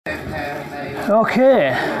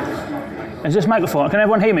Okay. Is this microphone? Can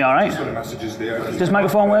everyone hear me all right? Is this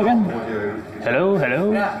microphone working? Hello,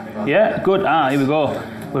 hello? Yeah, good. Here we go.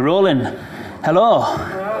 We're rolling. Hello.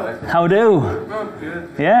 How do?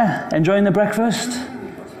 Yeah, enjoying the breakfast?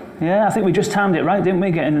 Yeah, I think we just timed it right, didn't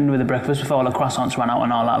we? Getting in with the breakfast before all the croissants ran out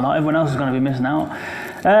and all that lot. Everyone else is going to be missing out.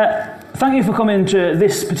 Thank you for coming to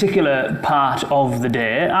this particular part of the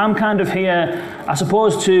day. I'm kind of here, I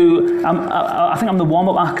suppose, I think I'm the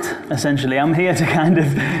warm-up act, essentially. I'm here to kind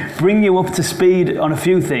of bring you up to speed on a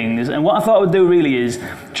few things. And what I thought I would do really is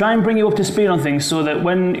try and bring you up to speed on things so that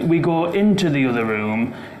when we go into the other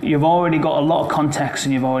room, you've already got a lot of context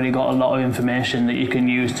and you've already got a lot of information that you can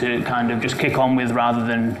use to kind of just kick on with rather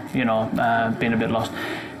than, being a bit lost.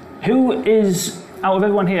 Out of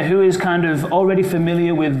everyone here, who is kind of already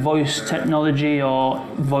familiar with voice technology or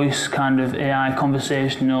voice kind of AI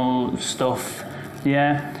conversational stuff?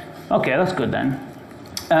 Yeah? Okay, that's good then.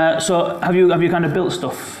 So have you kind of built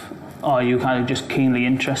stuff, or are you kind of just keenly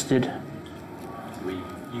interested? We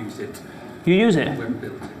use it. You use it? When we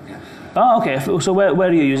built it, yeah. Oh, okay. So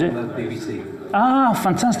where do you use it? The BBC. Ah,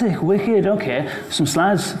 fantastic, wicked, okay. Some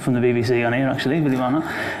slides from the BBC on here, actually, believe it or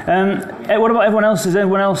not. What about everyone else? Is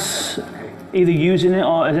anyone else either using it,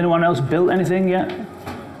 or has anyone else built anything yet?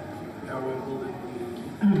 Yeah, we're building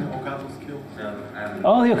the Ocado skill.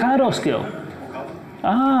 Oh, the Ocado skill.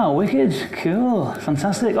 Ah, wicked, cool,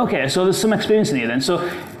 fantastic. Okay, so there's some experience in here then.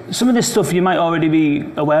 So some of this stuff you might already be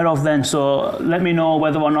aware of then, so let me know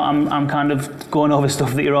whether or not I'm kind of going over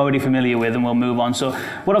stuff that you're already familiar with, and we'll move on. So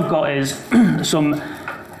what I've got is some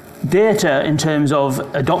data in terms of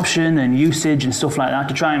adoption and usage and stuff like that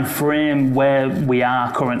to try and frame where we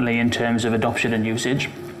are currently in terms of adoption and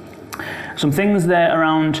usage. Some things there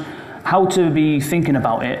around how to be thinking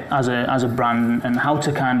about it as a brand, and how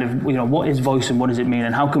to kind of, what is voice and what does it mean,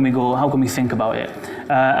 and how can we think about it.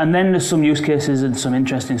 And then there's some use cases and some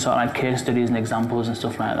interesting sort of like case studies and examples and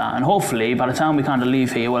stuff like that. And hopefully by the time we kind of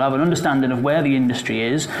leave here, we'll have an understanding of where the industry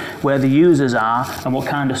is, where the users are, and what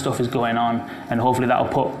kind of stuff is going on. And hopefully that'll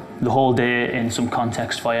put the whole day in some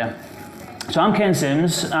context for you. So I'm Ken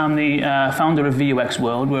Sims, I'm the founder of VUX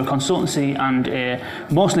World. We're a consultancy and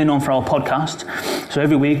mostly known for our podcast. So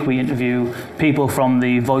every week we interview people from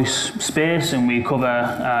the voice space, and we cover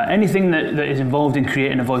anything that is involved in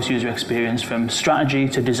creating a voice user experience, from strategy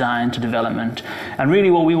to design to development. And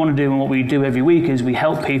really what we want to do and what we do every week is we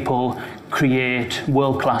help people create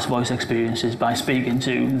world-class voice experiences by speaking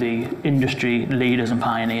to the industry leaders and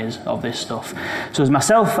pioneers of this stuff. So as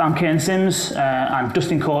myself, I'm Ken Sims, and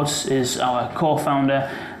Dustin Coates is our co-founder,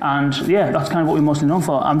 and yeah, that's kind of what we're mostly known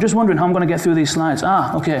for. I'm just wondering how I'm going to get through these slides.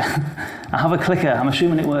 Okay, I have a clicker, I'm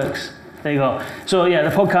assuming it works. There you go. So yeah,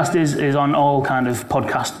 the podcast is on all kind of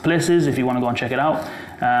podcast places if you want to go and check it out.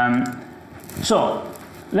 So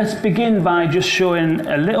let's begin by just showing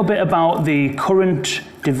a little bit about the current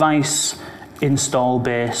device install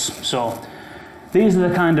base. So these are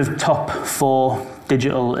the kind of top 4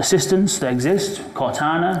 digital assistants that exist: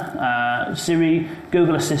 Cortana, Siri,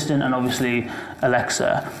 Google Assistant, and obviously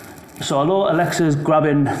Alexa. So although Alexa's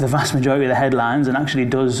grabbing the vast majority of the headlines and actually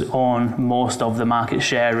does own most of the market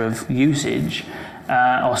share of usage,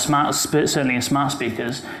 or certainly in smart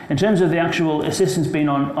speakers, in terms of the actual assistants being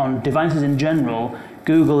on devices in general,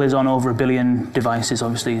 Google is on over 1 billion devices.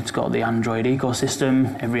 Obviously, it's got the Android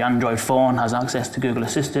ecosystem. Every Android phone has access to Google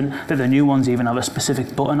Assistant. The new ones even have a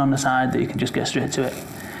specific button on the side that you can just get straight to it.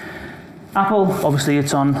 Apple, obviously,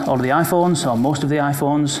 it's on all of the iPhones, or most of the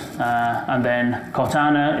iPhones. And then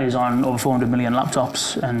Cortana is on over 400 million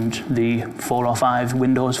laptops and the 4 or 5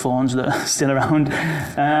 Windows phones that are still around.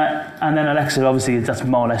 And then Alexa, obviously, that's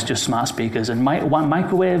more or less just smart speakers and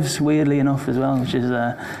microwaves, weirdly enough, as well,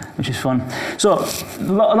 which is fun. So a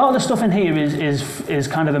lot of the stuff in here is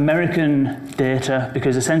kind of American data,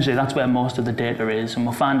 because essentially that's where most of the data is, and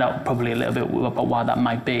we'll find out probably a little bit about why that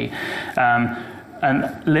might be.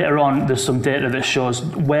 And later on, there's some data that shows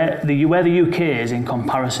where the UK is in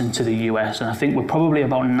comparison to the US, and I think we're probably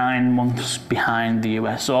about 9 months behind the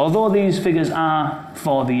US. So although these figures are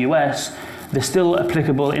for the US, they're still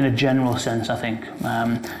applicable in a general sense, I think,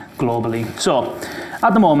 globally. So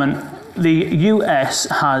at the moment, the US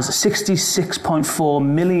has 66.4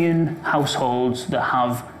 million households that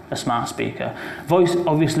have a smart speaker. Voice,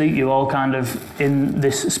 obviously, you're all kind of in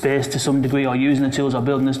this space to some degree, or using the tools or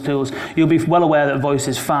building these tools. You'll be well aware that voice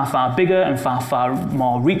is far, far bigger and far, far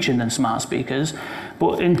more reaching than smart speakers.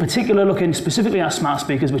 But in particular, looking specifically at smart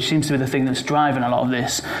speakers, which seems to be the thing that's driving a lot of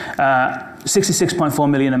this, 66.4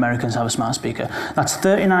 million Americans have a smart speaker. That's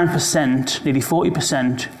 39%, nearly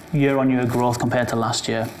 40% year-on-year growth compared to last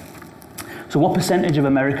year. So what percentage of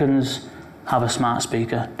Americans have a smart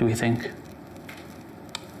speaker, do we think?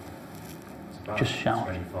 Just shout.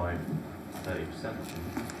 25,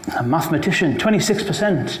 30%. A mathematician,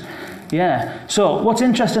 26%. Yeah. So what's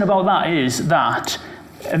interesting about that is that,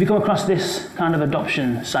 have you come across this kind of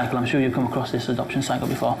adoption cycle? I'm sure you've come across this adoption cycle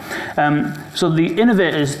before. So the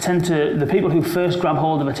innovators the people who first grab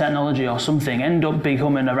hold of a technology or something end up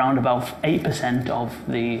becoming around about 8% of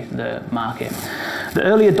the market. The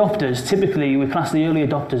early adopters, typically we class the early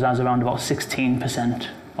adopters as around about 16%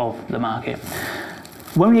 of the market.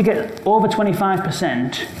 When you get over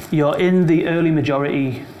 25%, you're in the early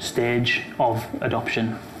majority stage of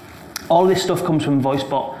adoption. All this stuff comes from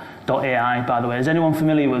VoiceBot.ai, by the way. Is anyone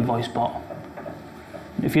familiar with VoiceBot?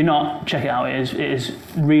 If you're not, check it out. It is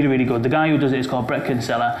really, really good. The guy who does it is called Brett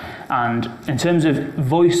Kinsella, and in terms of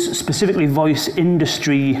voice, specifically voice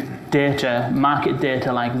industry data, market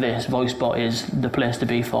data like this, VoiceBot is the place to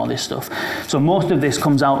be for this stuff. So most of this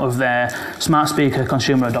comes out of their Smart Speaker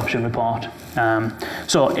Consumer Adoption Report.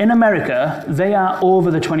 So in America, they are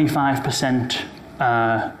over the 25%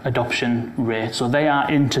 adoption rate. So they are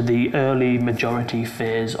into the early majority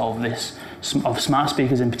phase of this, of smart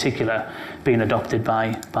speakers in particular, being adopted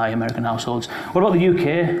by American households. What about the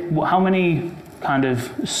UK? How many kind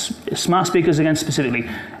of smart speakers, again specifically,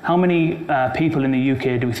 how many people in the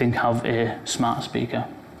UK do we think have a smart speaker?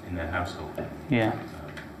 In their household? Yeah.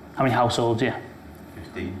 How many households, yeah?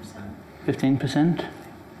 15%. 15%?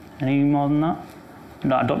 Any more than that?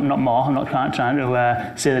 No, not more. I'm not trying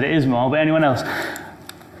to say that it is more, but anyone else?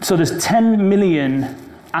 So there's 10 million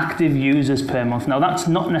active users per month. Now that's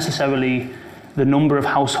not necessarily the number of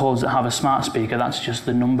households that have a smart speaker. That's just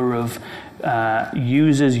the number of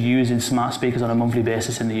users using smart speakers on a monthly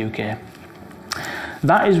basis in the UK.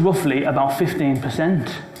 That is roughly about 15%.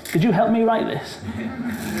 Could you help me write this?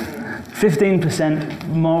 15%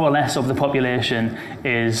 more or less of the population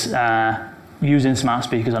is using smart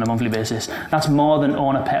speakers on a monthly basis. That's more than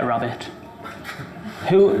own a pet rabbit.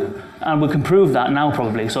 And we can prove that now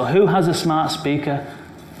probably. So who has a smart speaker?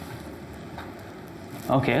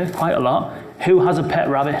 Okay, quite a lot. Who has a pet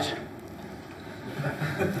rabbit?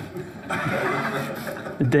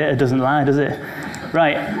 The data doesn't lie, does it?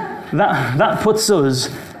 Right, that puts us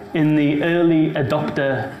in the early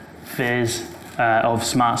adopter phase of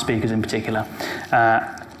smart speakers in particular.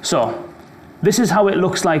 So this is how it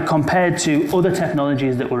looks like compared to other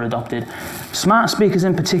technologies that were adopted. Smart speakers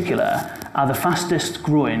in particular are the fastest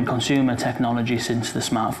growing consumer technology since the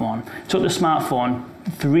smartphone. It took the smartphone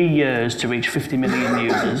 3 years to reach 50 million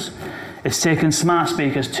users. It's taken smart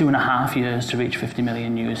speakers 2.5 years to reach 50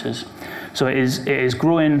 million users. So it is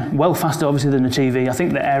growing well faster, obviously, than the TV. I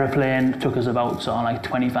think the aeroplane took us about sort of like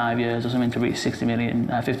 25 years or something to reach 50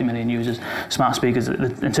 million users. Smart speakers,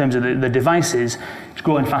 in terms of the devices, it's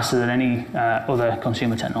growing faster than any other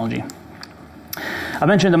consumer technology. I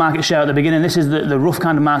mentioned the market share at the beginning. This is the rough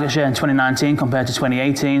kind of market share in 2019 compared to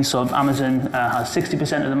 2018. So Amazon has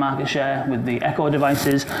 60% of the market share with the Echo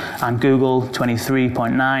devices, and Google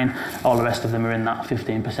 23.9. All the rest of them are in that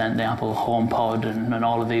 15%, the Apple HomePod and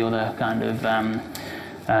all of the other kind of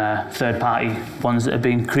third-party ones that have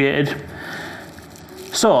been created.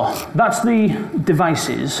 So that's the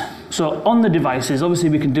devices. So on the devices, obviously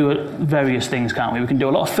we can do various things, can't we? We can do a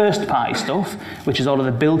lot of first-party stuff, which is all of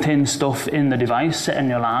the built-in stuff in the device, setting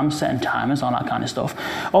alarms, setting timers, all that kind of stuff.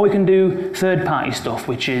 Or we can do third-party stuff,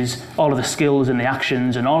 which is all of the skills and the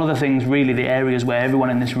actions and all of the things, really the areas where everyone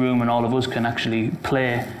in this room and all of us can actually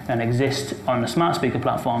play and exist on the smart speaker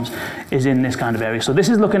platforms is in this kind of area. So this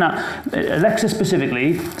is looking at Alexa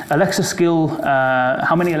specifically. Alexa skill,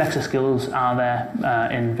 how many Alexa skills are there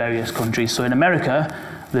in various countries? So in America,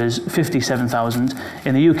 there's 57,000.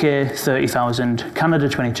 In the UK, 30,000. Canada,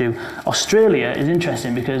 22. Australia is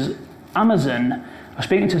interesting because Amazon, I was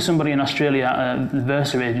speaking to somebody in Australia at the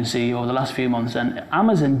Versa agency over the last few months, and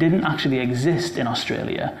Amazon didn't actually exist in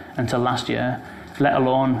Australia until last year, let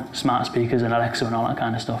alone smart speakers and Alexa and all that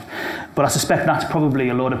kind of stuff. But I suspect that's probably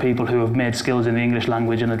a load of people who have made skills in the English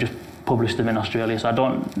language and have just published them in Australia. So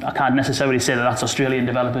I can't necessarily say that that's Australian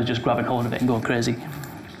developers just grabbing hold of it and going crazy.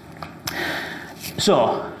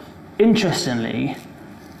 So, interestingly,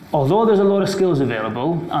 although there's a lot of skills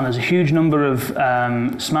available and there's a huge number of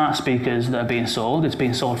smart speakers that are being sold, it's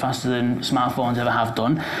being sold faster than smartphones ever have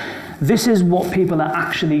done, this is what people are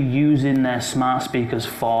actually using their smart speakers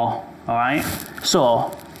for, all right?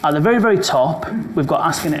 So, at the very, very top, we've got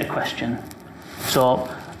asking it a question. So,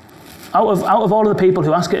 out of all of the people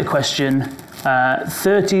who ask it a question,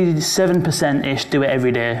 37%-ish do it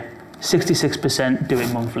every day, 66% do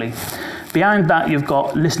it monthly. Behind that, you've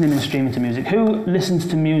got listening and streaming to music. Who listens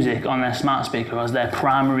to music on their smart speaker as their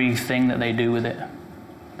primary thing that they do with it?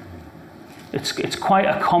 It's quite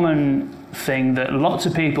a common thing that lots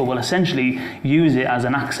of people will essentially use it as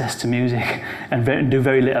an access to music and do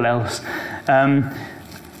very little else.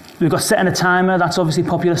 We've got setting a timer, that's obviously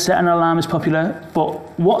popular, setting an alarm is popular, but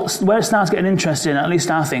where it starts getting interesting, at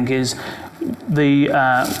least I think, is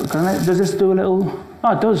does this do a little,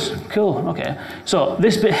 oh it does, cool, okay. So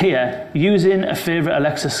this bit here, using a favourite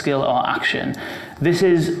Alexa skill or action. This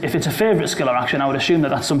is, if it's a favourite skill or action, I would assume that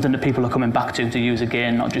that's something that people are coming back to use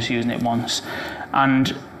again, not just using it once.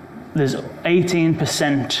 And there's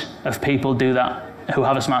 18% of people do that, who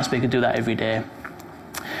have a smart speaker, do that every day.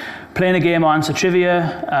 Playing a game or answer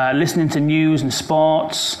trivia, listening to news and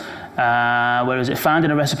sports, where is it,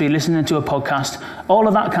 finding a recipe, listening to a podcast, all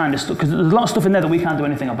of that kind of stuff, because there's a lot of stuff in there that we can't do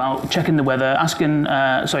anything about, checking the weather,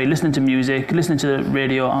 listening to music, listening to the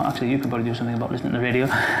radio, actually you can probably do something about listening to the radio.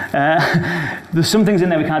 There's some things in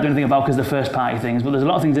there we can't do anything about because they're first party things, but there's a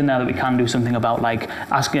lot of things in there that we can do something about, like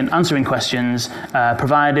answering questions,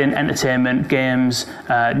 providing entertainment, games,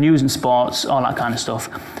 news and sports, all that kind of stuff.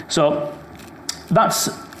 So that's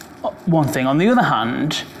one thing. On the other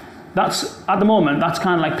hand, at the moment, that's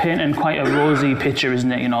kind of like painting quite a rosy picture,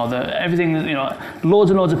 isn't it? You know,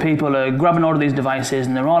 loads and loads of people are grabbing all of these devices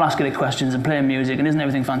and they're all asking it questions and playing music, and isn't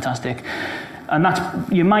everything fantastic? And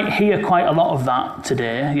you might hear quite a lot of that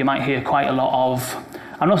today. You might hear quite a lot of,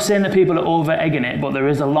 I'm not saying that people are over-egging it, but there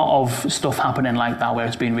is a lot of stuff happening like that where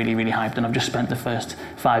it's been really, really hyped, and I've just spent the first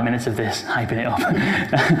 5 minutes of this hyping it up.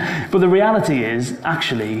 But the reality is,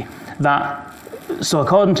 actually, that so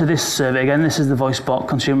according to this survey, again, this is the VoiceBot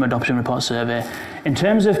Consumer Adoption Report survey, in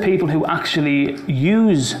terms of people who actually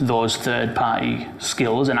use those third-party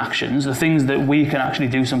skills and actions, the things that we can actually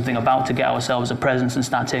do something about to get ourselves a presence and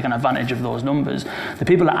start taking advantage of those numbers, the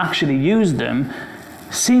people that actually use them,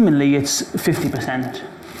 seemingly it's 50%.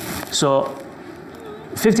 So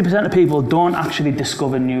 50% of people don't actually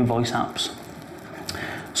discover new voice apps.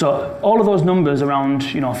 So all of those numbers around,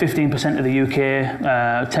 15% of the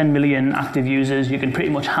UK, 10 million active users, you can pretty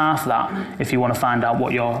much half that if you want to find out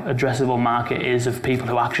what your addressable market is of people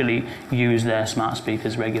who actually use their smart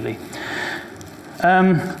speakers regularly.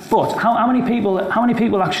 But how many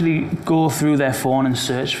people actually go through their phone and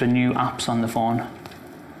search for new apps on the phone?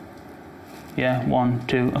 Yeah, 1,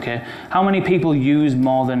 2, okay. How many people use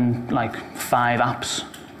more than like 5 apps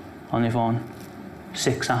on their phone?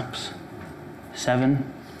 6 apps?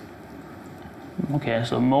 7? Okay,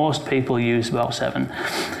 so most people use about 7.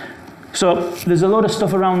 So there's a lot of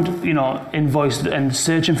stuff around, in voice and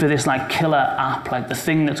searching for this like killer app, like the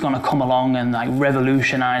thing that's going to come along and like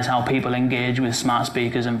revolutionize how people engage with smart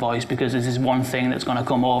speakers and voice, because there's this one thing that's going to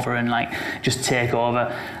come over and like just take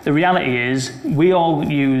over. The reality is we all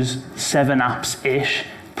use 7 apps-ish.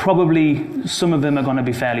 Probably some of them are going to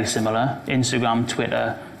be fairly similar. Instagram,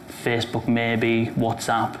 Twitter, Facebook maybe,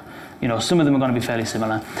 WhatsApp. Some of them are going to be fairly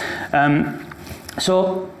similar.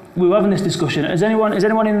 So we were having this discussion. Is anyone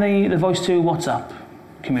in the Voice 2 WhatsApp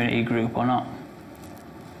community group or not?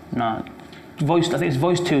 No. I think it's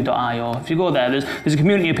voice2.io. If you go there, there's a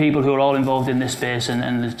community of people who are all involved in this space,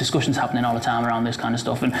 and there's discussions happening all the time around this kind of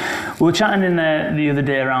stuff. And we were chatting in there the other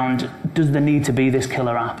day around, does there need to be this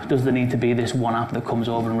killer app? Does there need to be this one app that comes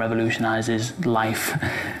over and revolutionizes life?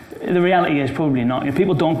 The reality is probably not.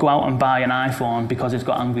 People don't go out and buy an iPhone because it's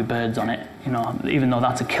got Angry Birds on it. Even though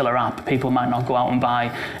that's a killer app, people might not go out and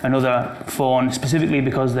buy another phone specifically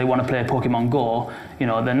because they want to play Pokemon Go.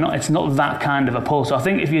 It's not that kind of a pull. So I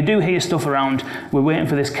think if you do hear stuff around, we're waiting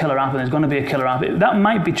for this killer app and there's going to be a killer app, that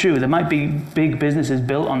might be true. There might be big businesses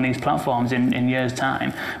built on these platforms in years'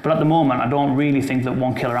 time. But at the moment, I don't really think that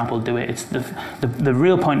one killer app will do it. It's the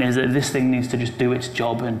real point is that this thing needs to just do its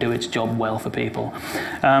job and do its job well for people.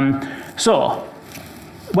 So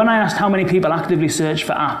when I asked how many people actively search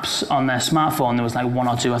for apps on their smartphone, there was like 1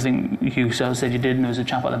 or 2. I think you said you did, and there was a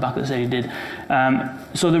chap at the back that said you did.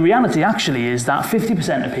 So the reality actually is that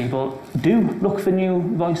 50% of people do look for new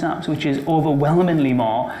voice apps, which is overwhelmingly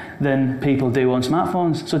more than people do on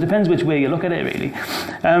smartphones. So it depends which way you look at it, really.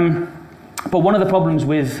 But one of the problems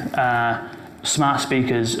with smart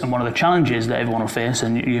speakers, and one of the challenges that everyone will face,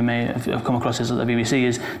 and you may have come across this at the BBC,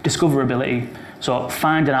 is discoverability. So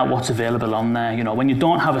finding out what's available on there. When you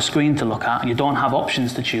don't have a screen to look at and you don't have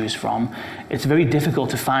options to choose from, it's very difficult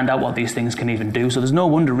to find out what these things can even do. So there's no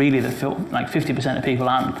wonder really that like 50% of people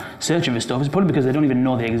aren't searching for stuff. It's probably because they don't even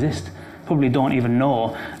know they exist. Probably don't even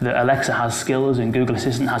know that Alexa has skills and Google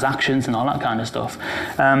Assistant has actions and all that kind of stuff.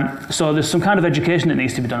 So there's some kind of education that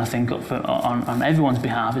needs to be done, I think, on everyone's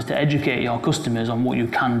behalf, is to educate your customers on what you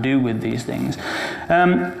can do with these things.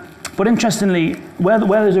 But interestingly, where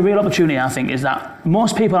there's a real opportunity, I think, is that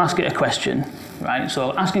most people ask it a question, right?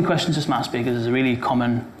 So asking questions to smart speakers is a really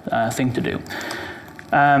common thing to do.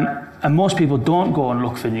 And most people don't go and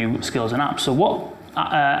look for new skills and apps. So what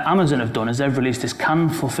Amazon have done is they've released this can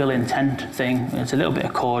fulfill intent thing. It's a little bit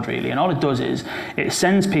of code really, and all it does is it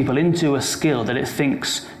sends people into a skill that it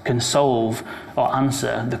thinks can solve or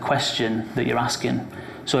answer the question that you're asking.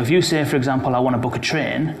 So if you say, for example, I want to book a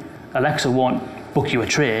train, Alexa won't book you a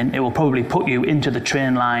train, it will probably put you into the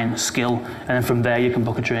train line skill, and then from there you can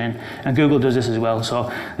book a train. And Google does this as well. So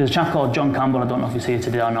there's a chap called John Campbell, I don't know if he's here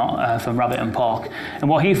today or not, from Rabbit and Pork, and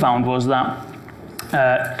what he found was that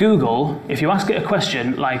Google, if you ask it a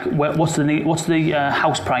question like what's the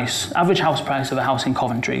house price, average house price of a house in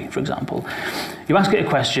Coventry, for example, you ask it a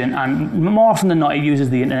question, and more often than not it uses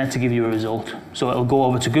the internet to give you a result. So it'll go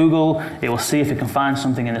over to Google, it will see if it can find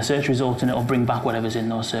something in the search results, and it'll bring back whatever's in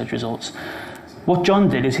those search results. What John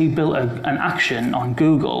did is he built an action on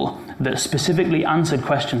Google that specifically answered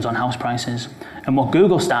questions on house prices. And what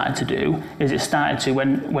Google started to do is it started to,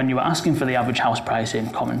 when you were asking for the average house price in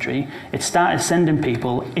Coventry, it started sending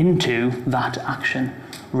people into that action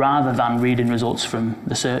rather than reading results from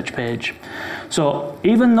the search page. So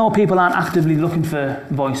even though people aren't actively looking for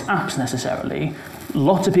voice apps necessarily,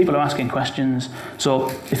 lots of people are asking questions. So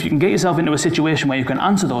if you can get yourself into a situation where you can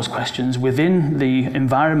answer those questions within the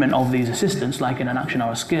environment of these assistants, like in an action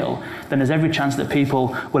or a skill, then there's every chance that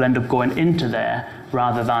people will end up going into there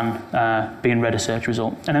rather than being read a search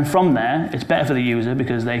result. And then from there, it's better for the user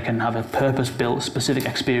because they can have a purpose-built, specific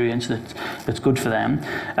experience that's good for them.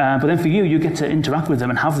 But then for you, you get to interact with them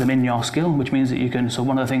and have them in your skill, which means that you can, so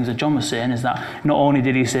one of the things that John was saying is that not only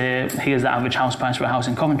did he say, here's the average house price for a house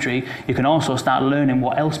in Coventry, you can also start learning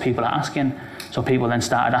what else people are asking. So people then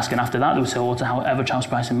started asking after that. They would say, what's the average house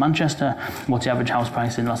price in Manchester? What's the average house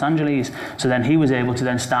price in Los Angeles? So then he was able to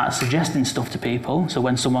then start suggesting stuff to people. So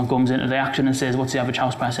when someone comes into the action and says, what's the average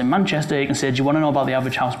house price in Manchester? You can say, do you want to know about the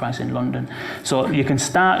average house price in London? So you can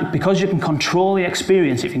start, because you can control the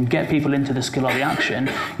experience, if you can get people into the skill or the action,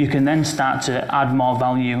 you can then start to add more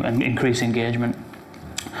value and increase engagement.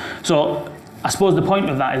 So I suppose the point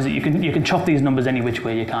of that is that you can chop these numbers any which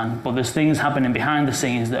way you can, but there's things happening behind the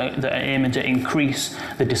scenes that are aiming to increase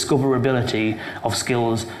the discoverability of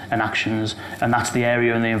skills and actions, and that's the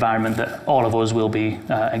area and the environment that all of us will be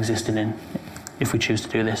existing in if we choose to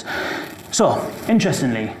do this. So,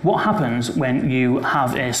 interestingly, what happens when you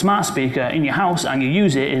have a smart speaker in your house and you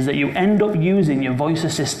use it is that you end up using your voice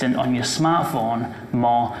assistant on your smartphone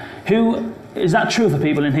more. Is that true for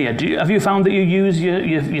people in here? Have you found that you use your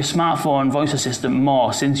smartphone voice assistant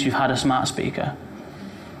more since you've had a smart speaker?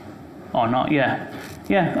 Or not? Yeah.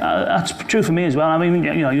 Yeah, that's true for me as well. I mean,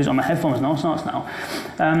 I use it on my headphones and all sorts now.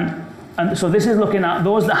 And so this is looking at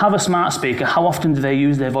those that have a smart speaker, how often do they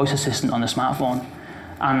use their voice assistant on the smartphone?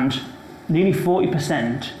 And nearly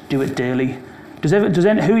 40% do it daily.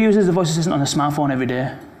 Who uses the voice assistant on the smartphone every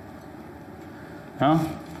day? No?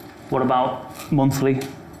 What about monthly?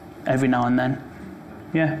 Every now and then?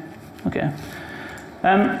 Yeah, okay.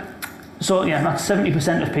 So yeah, that's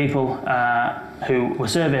 70% of people who were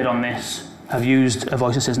surveyed on this have used a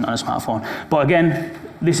voice assistant on a smartphone. But again,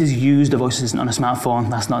 this is used a voice assistant on a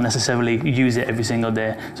smartphone. That's not necessarily use it every single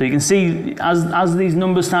day. So you can see, as these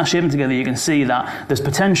numbers start shaping together, you can see that there's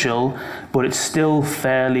potential, but it's still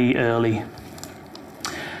fairly early.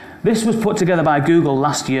 This was put together by Google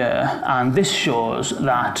last year, and this shows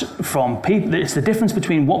that from people, it's the difference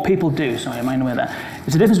between what people do. Sorry, I mind away there.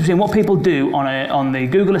 It's the difference between what people do on the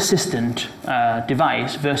Google Assistant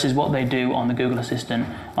device versus what they do on the Google Assistant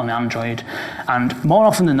on the Android. And more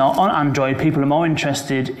often than not, on Android, people are more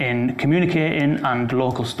interested in communicating and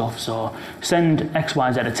local stuff. So send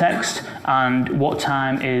XYZ a text, and what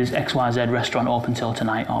time is XYZ restaurant open till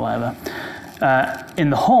tonight, or whatever.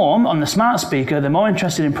 In the home, on the smart speaker, they're more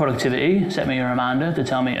interested in productivity, set me a reminder to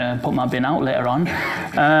tell me to put my bin out later on,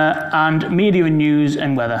 and media and news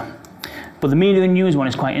and weather. But the media and news one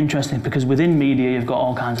is quite interesting because within media you've got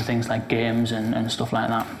all kinds of things like games and stuff like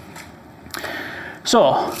that.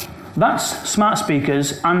 So that's smart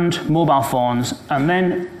speakers and mobile phones, and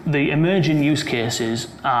then the emerging use cases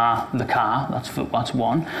are the car. That's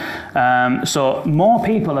one. So more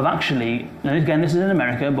people have actually, and again this is in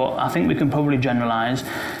America, but I think we can probably generalize,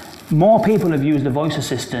 more people have used a voice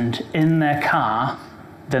assistant in their car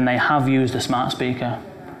than they have used a smart speaker.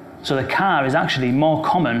 So the car is actually more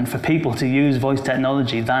common for people to use voice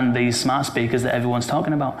technology than these smart speakers that everyone's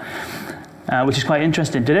talking about. Which is quite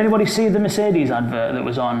interesting. Did anybody see the Mercedes advert that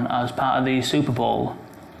was on as part of the Super Bowl?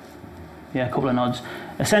 Yeah, a couple of nods.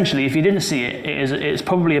 Essentially, if you didn't see it, it's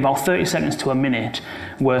probably about 30 seconds to a minute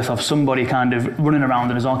worth of somebody kind of running around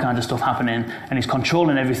and there's all kinds of stuff happening, and he's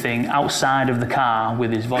controlling everything outside of the car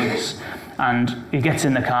with his voice. and he gets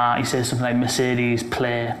in the car, he says something like Mercedes,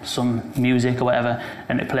 play some music or whatever,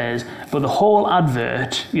 and it plays. But the whole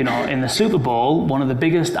advert, you know, in the Super Bowl, one of the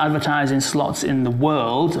biggest advertising slots in the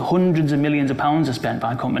world, hundreds of millions of pounds are spent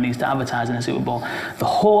by companies to advertise in the Super Bowl. The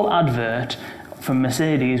whole advert from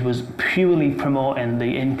Mercedes was purely promoting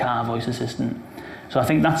the in-car voice assistant. So I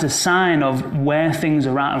think that's a sign of where things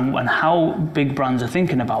are at and how big brands are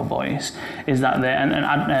thinking about voice, is that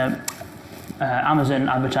Amazon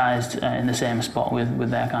advertised in the same spot with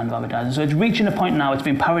their kind of advertising. So it's reaching a point now, it's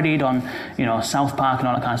been parodied on, you know, South Park and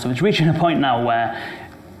all that kind of stuff. It's reaching a point now where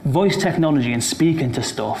voice technology and speaking to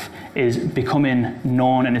stuff is becoming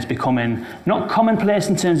known, and it's becoming not commonplace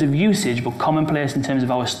in terms of usage, but commonplace in terms of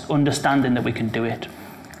our understanding that we can do it.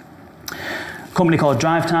 A company called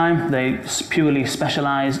DriveTime, they purely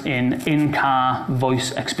specialize in in-car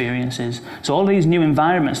voice experiences. So all these new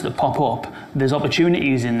environments that pop up, there's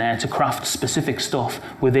opportunities in there to craft specific stuff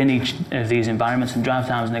within each of these environments, and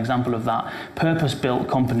DriveTime is an example of that. Purpose-built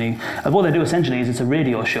company. And what they do essentially is it's a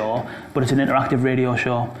radio show, but it's an interactive radio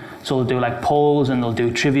show. So they'll do like polls, and they'll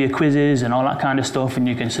do trivia quizzes and all that kind of stuff, and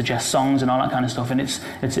you can suggest songs and all that kind of stuff, and it's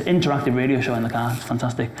an interactive radio show in the car. It's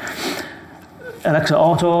fantastic. Alexa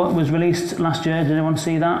Auto was released last year. Did anyone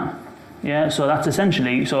see that? Yeah, so that's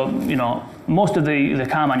essentially, so, you know, most of the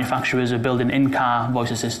car manufacturers are building in-car voice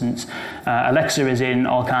assistants. Alexa is in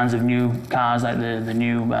all kinds of new cars, like the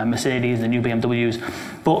new Mercedes, the new BMWs.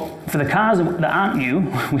 But for the cars that aren't new,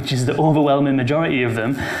 which is the overwhelming majority of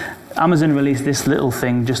them, Amazon released this little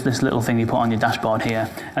thing, just this little thing you put on your dashboard here,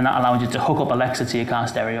 and that allows you to hook up Alexa to your car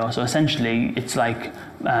stereo. So essentially, it's like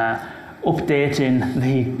updating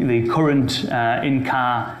the current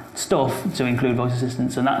in-car stuff to include voice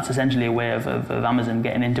assistants, and that's essentially a way of Amazon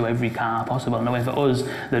getting into every car possible, and a way for us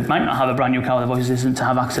that might not have a brand new car with a voice assistant to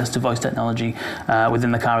have access to voice technology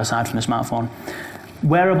within the car aside from the smartphone.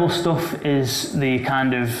 Wearable stuff is the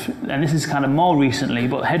kind of, and this is kind of more recently,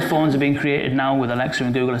 but headphones are being created now with Alexa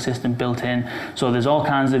and Google Assistant built in. So there's all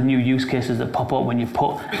kinds of new use cases that pop up when you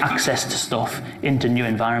put access to stuff into new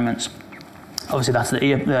environments. Obviously, that's the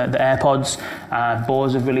AirPods.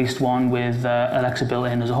 Bose have released one with Alexa built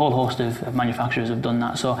in. There's a whole host of manufacturers have done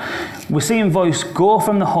that. So we're seeing voice go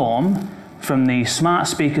from the home, from the smart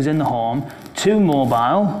speakers in the home, to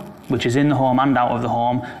mobile, which is in the home and out of the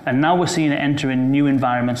home. And now we're seeing it enter in new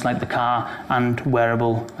environments like the car and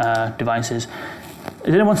wearable devices.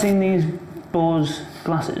 Has anyone seen these Bose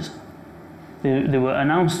glasses? They were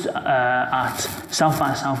announced at South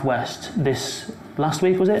by Southwest this last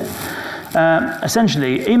week, was it?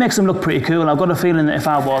 Essentially, he makes them look pretty cool. I've got a feeling that if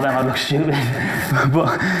I wore them, I'd look stupid.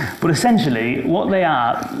 but essentially, what they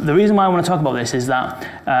are, the reason why I want to talk about this is that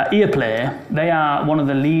Earplay, they are one of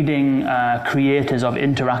the leading creators of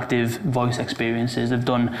interactive voice experiences. They've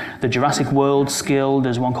done the Jurassic World skill.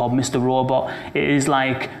 There's one called Mr. Robot. It is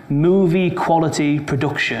like movie quality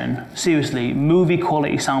production, seriously, movie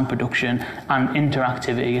quality sound production and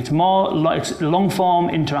interactivity. It's more like, it's long form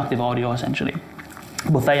interactive audio essentially.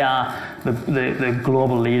 But they are the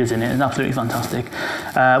global leaders in it. It's absolutely fantastic.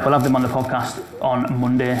 We'll have them on the podcast on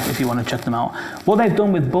Monday if you want to check them out. What they've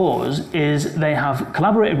done with Bose is they have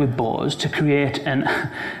collaborated with Bose to create an,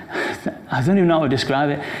 I don't even know how to describe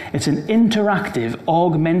it. It's an interactive,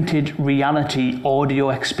 augmented reality audio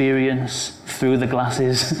experience through the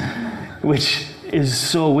glasses, which is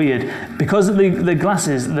so weird. Because the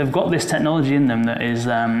glasses, they've got this technology in them that is,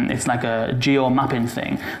 it's like a geo-mapping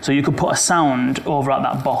thing. So you could put a sound over at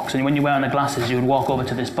that box, and when you're wearing the glasses, you would walk over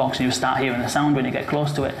to this box and you start hearing the sound when you get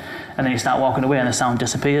close to it. And then you start walking away and the sound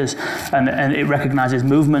disappears. And it recognizes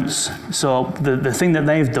movements. So the thing that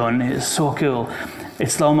they've done is so cool.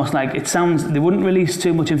 It's almost like, it sounds, they wouldn't release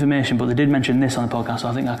too much information, but they did mention this on the podcast, so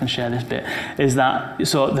I think I can share this bit, is that,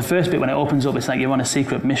 so the first bit when it opens up, it's like you're on a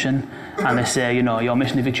secret mission, and they say, you know, your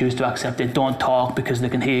mission, if you choose to accept it, don't talk because they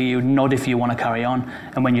can hear you, nod if you want to carry on,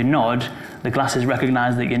 and when you nod, the glasses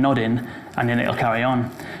recognize that you're nodding, and then it'll carry on.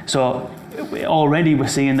 So already we're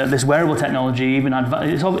seeing that this wearable technology, even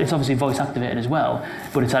it's obviously voice activated as well,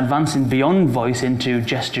 but it's advancing beyond voice into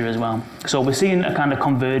gesture as well. So we're seeing a kind of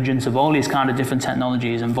convergence of all these kind of different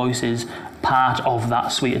technologies, and voice is part of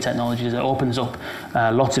that suite of technologies that opens up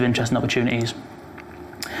lots of interesting opportunities.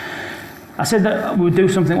 I said that we'd do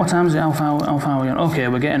something. What time is it? How far are we on? Okay,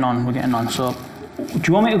 we're getting on. So do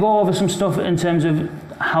you want me to go over some stuff in terms of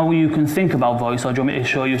how you can think about voice, or do you want me to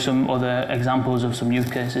show you some other examples of some use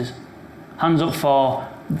cases? Hands up for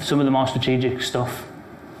some of the more strategic stuff.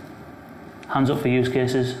 Hands up for use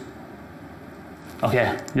cases.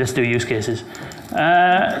 Okay, let's do use cases.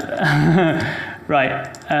 Right,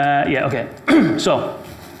 yeah, okay. So,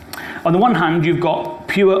 on the one hand, you've got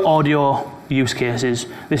pure audio use cases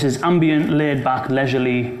This is ambient, laid-back,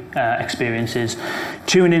 leisurely experiences.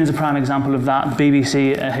 TuneIn is a prime example of that.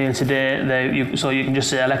 BBC are here today. So you can just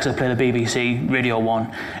say, Alexa, play the BBC Radio 1,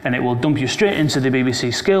 and it will dump you straight into the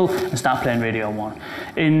BBC skill and start playing Radio 1.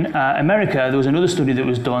 In America, there was another study that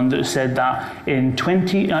was done that said that in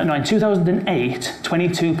 2008,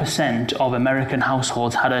 22% of American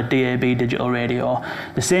households had a DAB digital radio.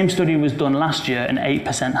 The same study was done last year, and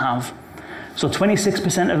 8% have. So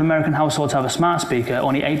 26% of American households have a smart speaker,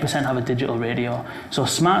 only 8% have a digital radio. So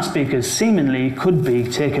smart speakers seemingly could be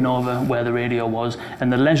taking over where the radio was,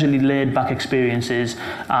 and the leisurely laid-back experiences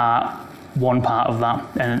are one part of that.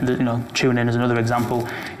 And TuneIn is another example.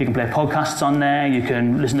 You can play podcasts on there, you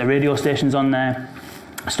can listen to radio stations on there.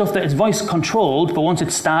 Stuff that is voice controlled, but once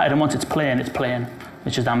it's started and once it's playing.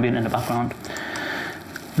 It's just ambient in the background.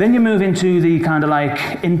 Then you move into the kind of like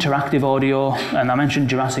interactive audio, and I mentioned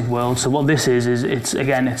Jurassic World. So what this is it's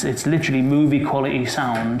literally movie quality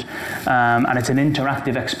sound, and it's an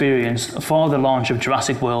interactive experience for the launch of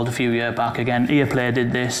Jurassic World a few years back. Again, Earplay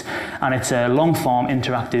did this, and it's a long-form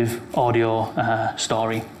interactive audio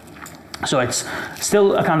story. So it's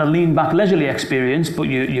still a kind of lean-back, leisurely experience, but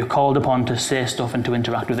you're called upon to say stuff and to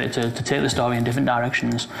interact with it, to take the story in different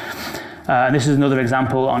directions. And this is another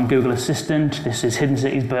example on Google Assistant. This is Hidden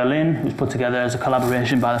Cities Berlin. It was put together as a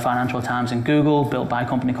collaboration by the Financial Times and Google, built by a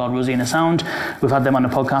company called Rosina Sound. We've had them on the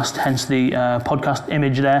podcast, hence the podcast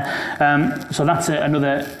image there. So that's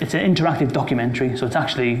it's an interactive documentary. So it's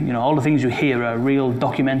actually, all the things you hear are real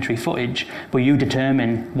documentary footage, but you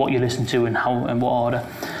determine what you listen to and how and what order.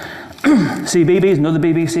 CBeebies is another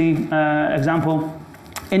BBC example.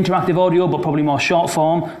 Interactive audio, but probably more short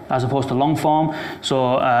form as opposed to long form.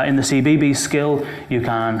 So in the CBeebies skill, you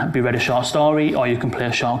can be read a short story or you can play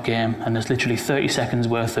a short game, and there's literally 30 seconds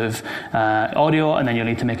worth of audio, and then you'll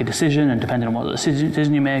need to make a decision, and depending on what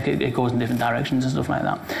decision you make, it goes in different directions and stuff like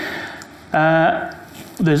that.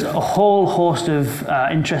 There's a whole host of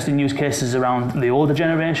interesting use cases around the older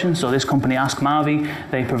generation. So this company, Ask Marvi,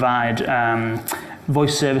 they provide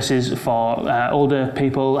voice services for older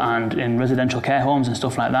people and in residential care homes and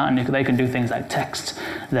stuff like that, and they can do things like text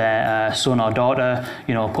their son or daughter,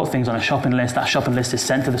 put things on a shopping list. That shopping list is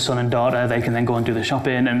sent to the son and daughter. They can then go and do the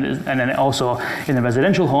shopping, and then it also, in the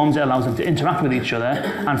residential homes, it allows them to interact with each other,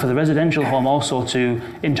 and for the residential home also to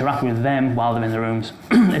interact with them while they're in the rooms.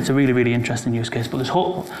 It's a really, really interesting use case, but there's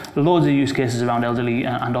loads of use cases around elderly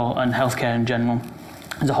and healthcare in general.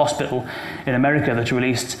 There's a hospital in America that's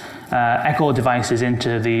released echo devices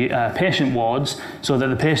into the patient wards so that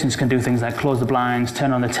the patients can do things like close the blinds,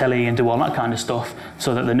 turn on the telly, and do all that kind of stuff,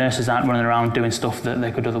 so that the nurses aren't running around doing stuff that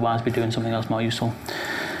they could otherwise be doing something else more useful.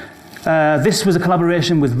 This was a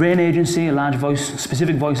collaboration with Rain Agency, a large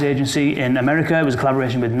specific voice agency in America. It was a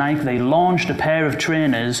collaboration with Nike. They launched a pair of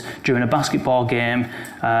trainers during a basketball game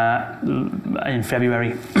in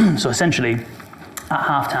February. So essentially, at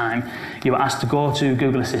halftime, you were asked to go to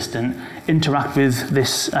Google Assistant, interact with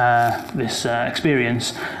this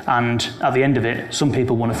experience, and at the end of it, some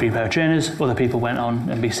people won a free pair of trainers, other people went on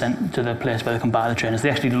and be sent to the place where they can buy the trainers. They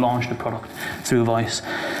actually launched the product through voice.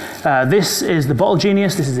 This is the Bottle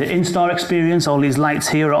Genius. This is the in-store experience. All these lights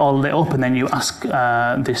here are all lit up, and then you ask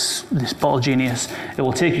this Bottle Genius. It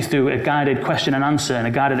will take you through a guided question and answer and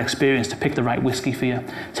a guided experience to pick the right whiskey for you,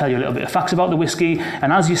 tell you a little bit of facts about the whiskey,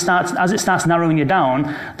 and as it starts narrowing you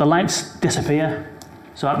down, the lights disappear.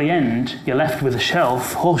 So at the end, you're left with a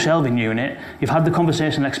whole shelving unit. You've had the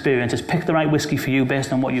conversational experience. It's picked the right whiskey for you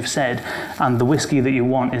based on what you've said, and the whiskey that you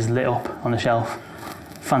want is lit up on the shelf.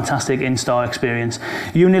 Fantastic in-store experience.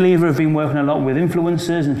 Unilever have been working a lot with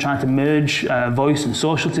influencers and trying to merge voice and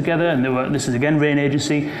social together. And this is again Rain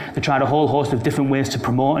Agency. They tried a whole host of different ways to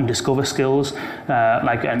promote and discover skills,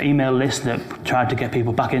 like an email list that tried to get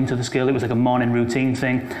people back into the skill. It was like a morning routine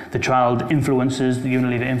thing. They trialed influencers, the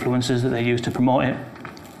Unilever influencers that they used to promote it.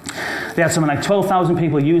 They had something like 12,000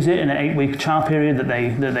 people use it in an 8-week trial period that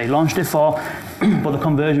they launched it for, but the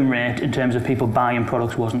conversion rate in terms of people buying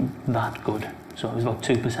products wasn't that good. So it was about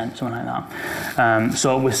 2%, something like that.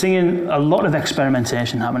 So we're seeing a lot of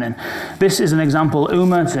experimentation happening. This is an example.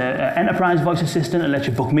 Uma, it's an enterprise voice assistant that lets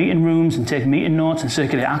you book meeting rooms and take meeting notes and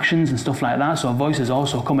circulate actions and stuff like that. So voice is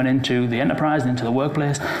also coming into the enterprise and into the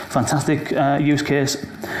workplace. Fantastic use case.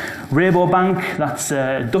 Rabobank, that's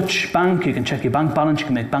a Dutch bank. You can check your bank balance, you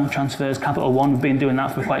can make bank transfers. Capital One, we've been doing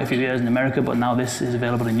that for quite a few years in America, but now this is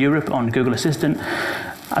available in Europe on Google Assistant.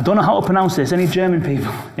 I don't know how to pronounce this. Any German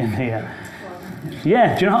people in here?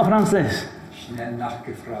 Yeah, do you know how to pronounce this? Schnell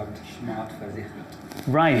nachgefragt, smart versichert.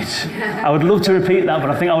 Right. I would love to repeat that, but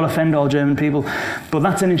I think I will offend all German people. But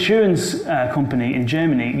that's an insurance company in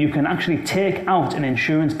Germany. You can actually take out an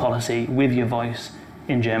insurance policy with your voice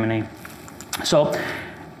in Germany. So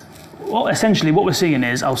essentially what we're seeing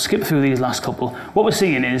is, I'll skip through these last couple, what we're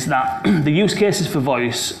seeing is that the use cases for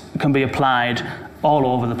voice can be applied all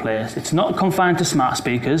over the place. It's not confined to smart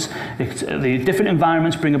speakers. The different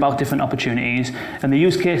environments bring about different opportunities, and the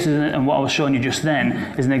use cases and what I was showing you just then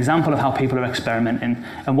is an example of how people are experimenting.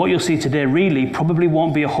 And what you'll see today really probably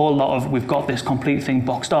won't be a whole lot of we've got this complete thing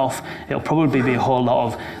boxed off. It'll probably be a whole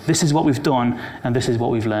lot of this is what we've done and this is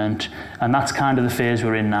what we've learned. And that's kind of the phase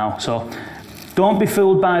we're in now. So don't be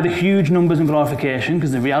fooled by the huge numbers and glorification,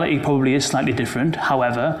 because the reality probably is slightly different.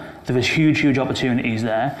 However, there is huge opportunities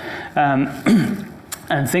there.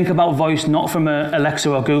 And think about voice not from a Alexa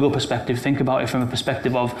or Google perspective, think about it from a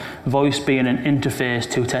perspective of voice being an interface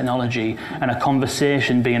to technology and a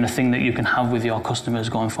conversation being a thing that you can have with your customers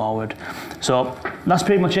going forward. So that's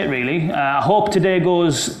pretty much it really. I hope today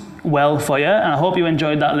goes well for you, and I hope you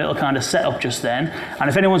enjoyed that little kind of setup just then. And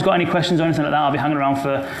if anyone's got any questions or anything like that, I'll be hanging around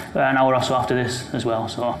for an hour or so after this as well.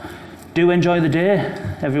 So do enjoy the day,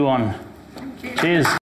 everyone. Cheers.